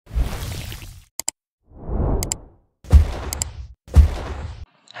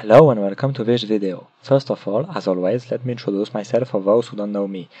Hello and welcome to this video. First of all, as always, let me introduce myself for those who don't know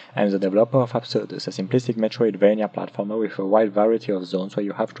me. I am the developer of Absurdus, a simplistic Metroidvania platformer with a wide variety of zones where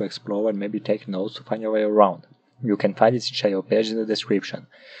you have to explore and maybe take notes to find your way around. You can find its itch.io page in the description.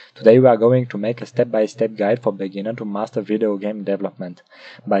 Today we are going to make a step-by-step guide for beginners to master video game development.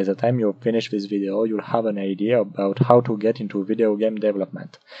 By the time you finish this video, you'll have an idea about how to get into video game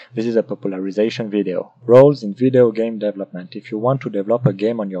development. This is a popularization video. Roles in video game development. If you want to develop a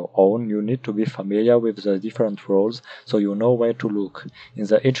game on your own, you need to be familiar with the different roles so you know where to look. In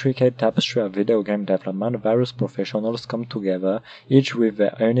the intricate tapestry of video game development, various professionals come together, each with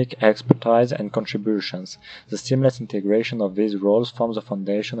their unique expertise and contributions. The seamless integration of these roles forms the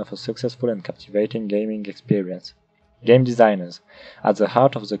foundation of a successful and captivating gaming experience. Game designers. At the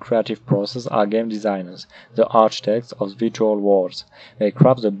heart of the creative process are game designers, the architects of visual worlds. They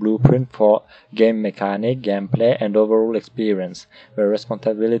craft the blueprint for game mechanic, gameplay, and overall experience. Their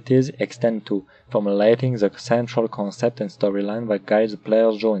responsibilities extend to formulating the central concept and storyline that guides the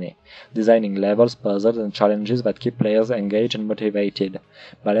player's journey, designing levels, puzzles, and challenges that keep players engaged and motivated,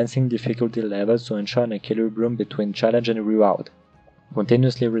 balancing difficulty levels to ensure an equilibrium between challenge and reward,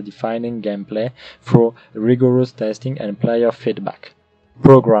 continuously redefining gameplay through rigorous testing and player feedback.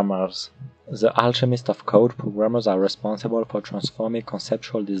 Programmers. The alchemist of code, programmers are responsible for transforming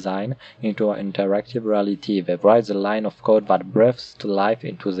conceptual design into an interactive reality. They write the line of code that breathes to life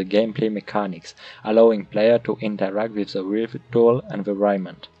into the gameplay mechanics, allowing players to interact with the virtual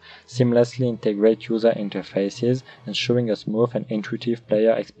environment, seamlessly integrate user interfaces, ensuring a smooth and intuitive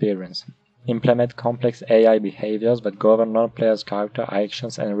player experience. Implement complex AI behaviors that govern non-players' character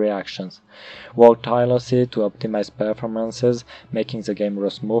actions and reactions. Work tirelessly to optimize performances, making the game run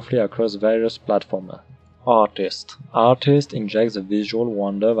smoothly across various platforms. Artist injects the visual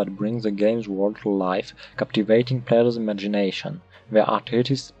wonder that brings the game's world to life, captivating players' imagination. Their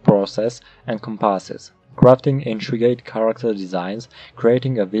artistic process encompasses crafting intricate character designs,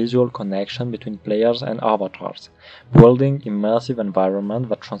 creating a visual connection between players and avatars, building immersive environments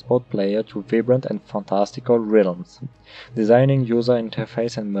that transport players to vibrant and fantastical realms, designing user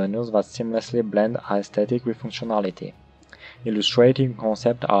interface and menus that seamlessly blend aesthetic with functionality, illustrating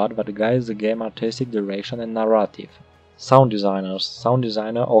concept art that guides the game's artistic direction and narrative. Sound designer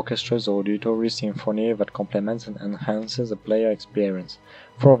orchestrates the auditory symphony that complements and enhances the player experience.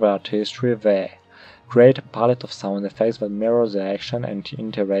 For the artistry, they create a palette of sound effects that mirror the action and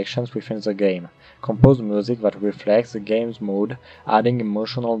interactions within the game. Compose music that reflects the game's mood, adding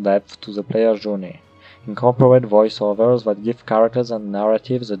emotional depth to the player's journey. Incorporate voiceovers that give characters and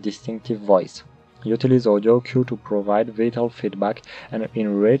narratives a distinctive voice. Utilize audio cue to provide vital feedback and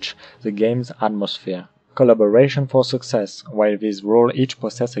enrich the game's atmosphere. Collaboration for success. While these roles each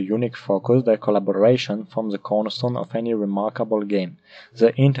possess a unique focus, their collaboration forms the cornerstone of any remarkable game.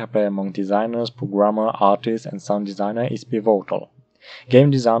 The interplay among designers, programmers, artists, and sound designer is pivotal.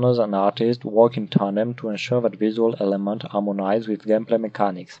 Game designers and artists work in tandem to ensure that visual elements harmonize with gameplay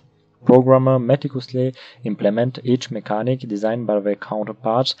mechanics. Programmers meticulously implement each mechanic designed by their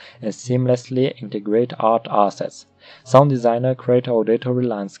counterparts and seamlessly integrate art assets. Sound designers create auditory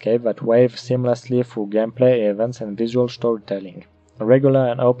landscape that wave seamlessly through gameplay events and visual storytelling. Regular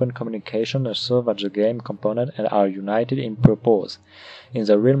and open communication ensure that the game components are united in purpose. In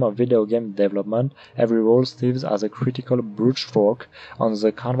the realm of video game development, every role serves as a critical brushstroke on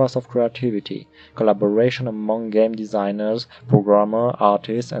the canvas of creativity. Collaboration among game designers, programmers,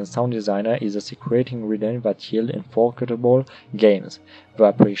 artists, and sound designers is a secret ingredient that yields unforgettable games. The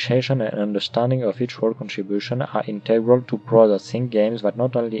appreciation and understanding of each role contribution are integral to producing games that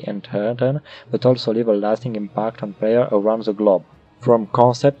not only entertain but also leave a lasting impact on players around the globe. From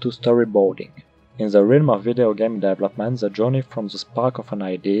concept to storyboarding. In the realm of video game development, the journey from the spark of an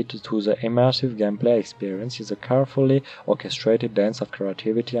idea to the immersive gameplay experience is a carefully orchestrated dance of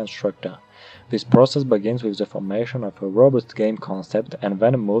creativity and structure. This process begins with the formation of a robust game concept and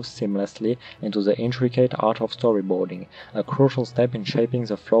then moves seamlessly into the intricate art of storyboarding, a crucial step in shaping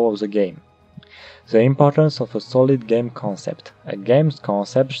the flow of the game. The importance of a solid game concept. A game's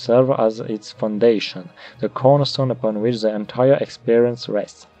concept serves as its foundation, the cornerstone upon which the entire experience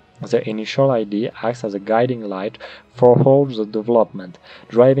rests. The initial idea acts as a guiding light for the development,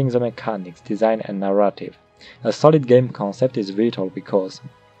 driving the mechanics, design, and narrative. A solid game concept is vital because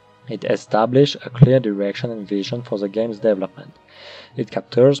it establishes a clear direction and vision for the game's development. It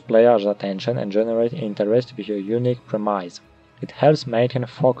captures players' attention and generates interest with a unique premise. It helps maintain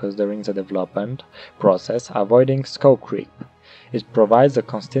focus during the development process, avoiding scope creep. It provides a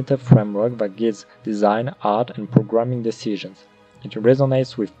consistent framework that guides design, art, and programming decisions. It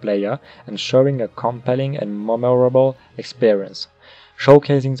resonates with players, ensuring a compelling and memorable experience.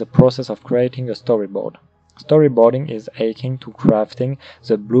 showcasing the process of creating a storyboard. Storyboarding is akin to crafting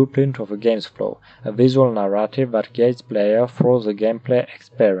the blueprint of a game's flow, a visual narrative that guides players through the gameplay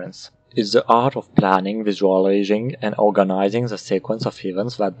experience. It's the art of planning, visualizing, and organizing the sequence of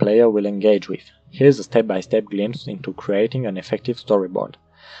events that player will engage with. Here's a step-by-step glimpse into creating an effective storyboard.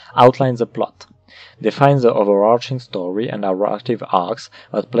 Outline the plot. Define the overarching story and narrative arcs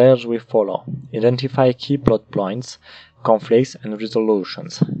that players will follow. Identify key plot points, conflicts, and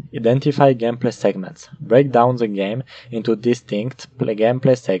resolutions. Identify gameplay segments. Break down the game into distinct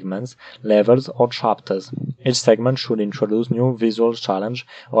gameplay segments, levels, or chapters. Each segment should introduce new visual challenge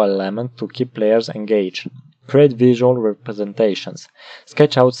or element to keep players engaged. Create visual representations.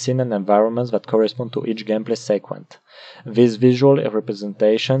 Sketch out scenes and environments that correspond to each gameplay sequence. These visual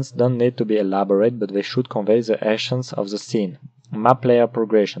representations don't need to be elaborate, but they should convey the essence of the scene. Map player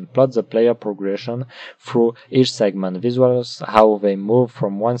progression. Plot the player progression through each segment. Visualize how they move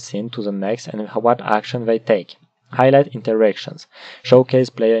from one scene to the next and what action they take. Highlight interactions. Showcase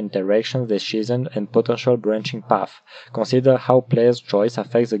player interactions, decisions, and potential branching paths. Consider how players' choice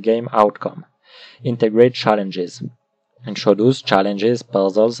affects the game outcome. Integrate challenges. Introduce challenges,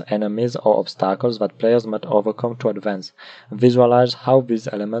 puzzles, enemies, or obstacles that players must overcome to advance. Visualize how these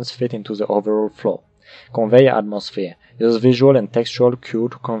elements fit into the overall flow. Convey atmosphere. Use visual and textual cue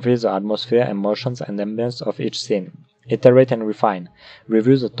to convey the atmosphere, emotions, and ambience of each scene. Iterate and refine.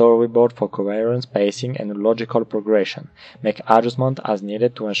 Review the storyboard for coherence, pacing, and logical progression. Make adjustments as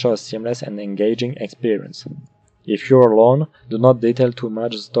needed to ensure a seamless and engaging experience. If you're alone, do not detail too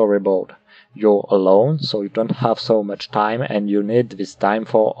much the storyboard. You're alone, so you don't have so much time, and you need this time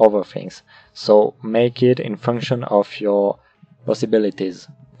for other things. So make it in function of your possibilities.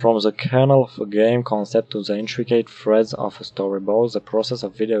 From the kernel of a game concept to the intricate threads of a storyboard, the process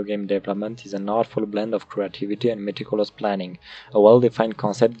of video game development is an artful blend of creativity and meticulous planning. A well-defined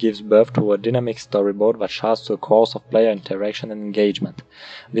concept gives birth to a dynamic storyboard that charts the course of player interaction and engagement.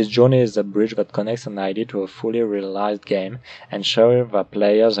 This journey is the bridge that connects an idea to a fully realized game, ensuring that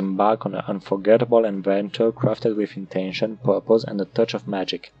players embark on an unforgettable adventure crafted with intention, purpose, and a touch of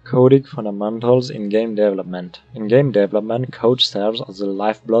magic. Coding fundamentals in game development. In game development, code serves as the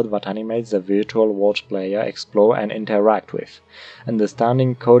lifeblood that animates the virtual world player explore and interact with.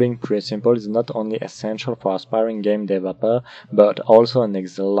 Understanding coding principles is not only essential for aspiring game developer, but also an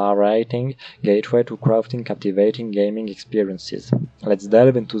exhilarating gateway to crafting captivating gaming experiences. Let's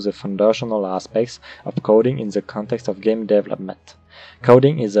delve into the foundational aspects of coding in the context of game development.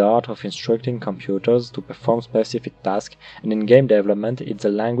 Coding is the art of instructing computers to perform specific tasks, and in game development it's the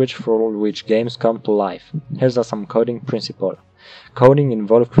language through which games come to life. Here are some coding principles. Coding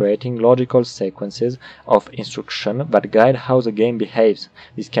involves creating logical sequences of instruction that guide how the game behaves.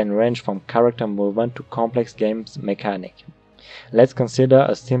 This can range from character movement to complex game mechanics. Let's consider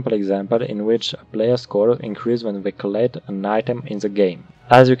a simple example in which a player's score increases when they collect an item in the game.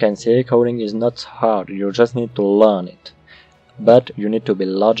 As you can see, coding is not hard, you just need to learn it. But you need to be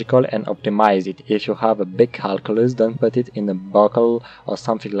logical and optimize it. If you have a big calculus, don't put it in a buckle or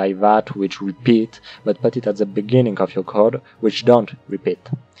something like that which repeat, but put it at the beginning of your code which don't repeat.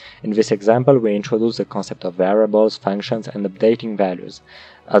 In this example, we introduce the concept of variables, functions, and updating values.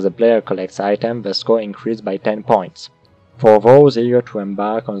 As the player collects items, the score increases by 10 points. For those eager to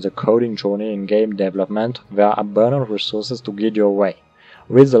embark on the coding journey in game development, there are abundant resources to guide your way.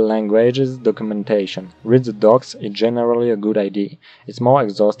 Read the language's documentation. Read the docs is generally a good idea. It's more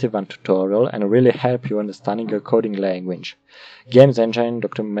exhaustive than tutorial and really help you understanding a coding language. Games engine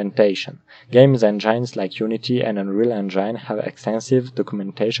documentation. Games engines like Unity and Unreal Engine have extensive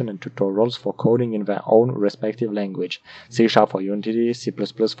documentation and tutorials for coding in their own respective language. C# for Unity, C++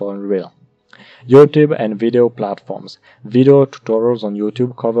 for Unreal. YouTube and video platforms. Video tutorials on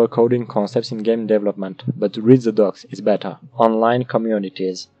YouTube cover coding concepts in game development, but read the docs is better. Online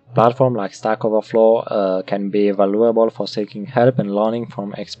communities. Platforms like Stack Overflow can be valuable for seeking help and learning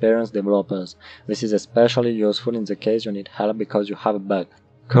from experienced developers. This is especially useful in the case you need help because you have a bug.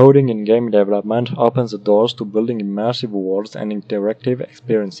 Coding in game development opens the doors to building immersive worlds and interactive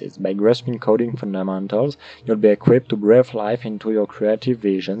experiences. By grasping coding fundamentals, you'll be equipped to breathe life into your creative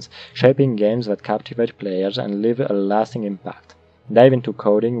visions, shaping games that captivate players and leave a lasting impact. Dive into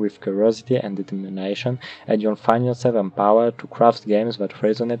coding with curiosity and determination, and you'll find yourself empowered to craft games that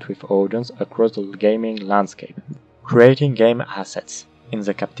resonate with audience across the gaming landscape. Creating game assets. In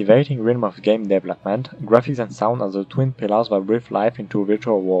the captivating realm of game development, graphics and sound are the twin pillars that breathe life into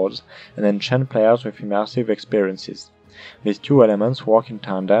virtual worlds and enchant players with immersive experiences. These two elements work in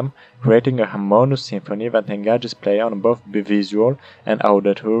tandem, creating a harmonious symphony that engages players on both visual and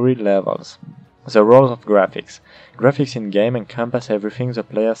auditory levels. The role of graphics. Graphics in-game encompass everything the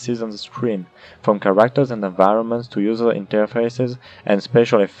player sees on the screen, from characters and environments to user interfaces and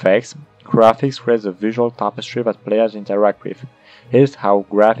special effects. Graphics create the visual tapestry that players interact with. Here's how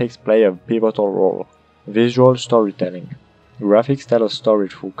graphics play a pivotal role. Visual storytelling. Graphics tell a story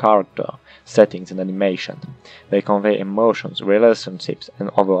through character, settings, and animation. They convey emotions, relationships,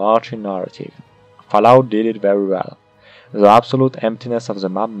 and overarching narrative. Fallout did it very well. The absolute emptiness of the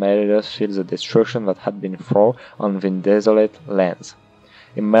map made us feel the destruction that had been thrown on the desolate lands.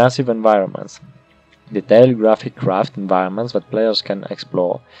 Immersive environments. Detailed graphic craft environments that players can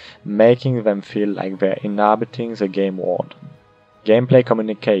explore, making them feel like they're inhabiting the game world. Gameplay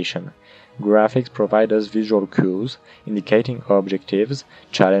communication. Graphics provide us visual cues, indicating objectives,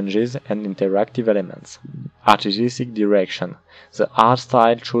 challenges, and interactive elements. Artistic direction. The art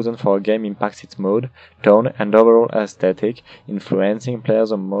style chosen for a game impacts its mood, tone, and overall aesthetic, influencing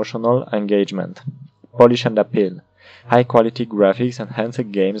players' emotional engagement. Polish and appeal. High-quality graphics enhance a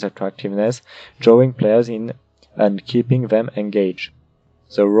game's attractiveness, drawing players in and keeping them engaged.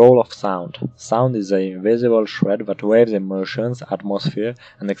 The role of sound. Sound is the invisible thread that waves emotions, atmosphere,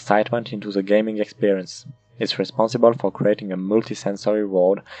 and excitement into the gaming experience. It's responsible for creating a multisensory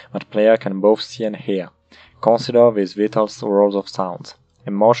world that players can both see and hear. Consider these vital roles of sound.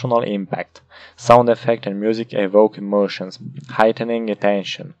 Emotional impact. Sound effects and music evoke emotions, heightening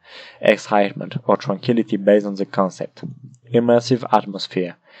attention, excitement, or tranquility based on the concept. Immersive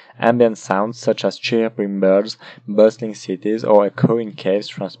atmosphere. Ambient sounds such as chirping birds, bustling cities, or echoing caves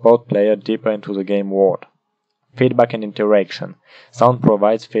transport players deeper into the game world. Feedback and interaction. Sound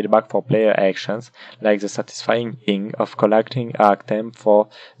provides feedback for player actions, like the satisfying ping of collecting items for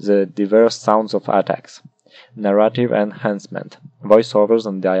the diverse sounds of attacks. Narrative enhancement. Voiceovers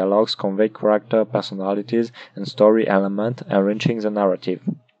and dialogues convey character personalities and story elements, enriching the narrative.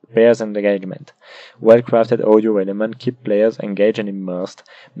 Players engagement. Well-crafted audio elements keep players engaged and immersed,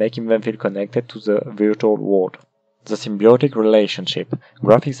 making them feel connected to the virtual world. The symbiotic relationship.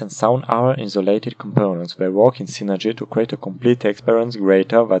 Graphics and sound are isolated components. They work in synergy to create a complete experience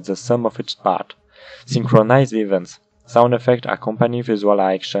greater than the sum of its parts. Synchronized events. Sound effects accompany visual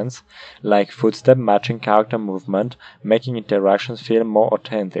actions, like footsteps matching character movement, making interactions feel more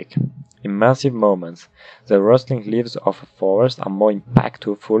authentic. Immersive moments. The rustling leaves of a forest are more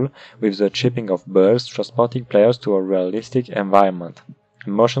impactful, with the chirping of birds transporting players to a realistic environment.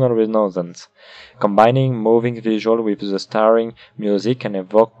 Emotional resonance. Combining moving visual with the stirring music can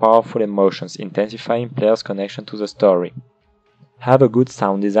evoke powerful emotions, intensifying players' connection to the story. Have a good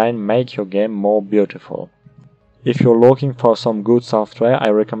sound design, make your game more beautiful. If you're looking for some good software, I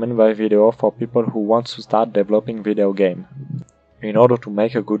recommend my video for people who want to start developing video game. In order to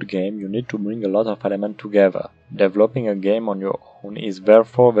make a good game, you need to bring a lot of elements together. Developing a game on your own is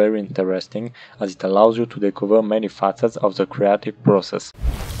therefore very interesting, as it allows you to discover many facets of the creative process.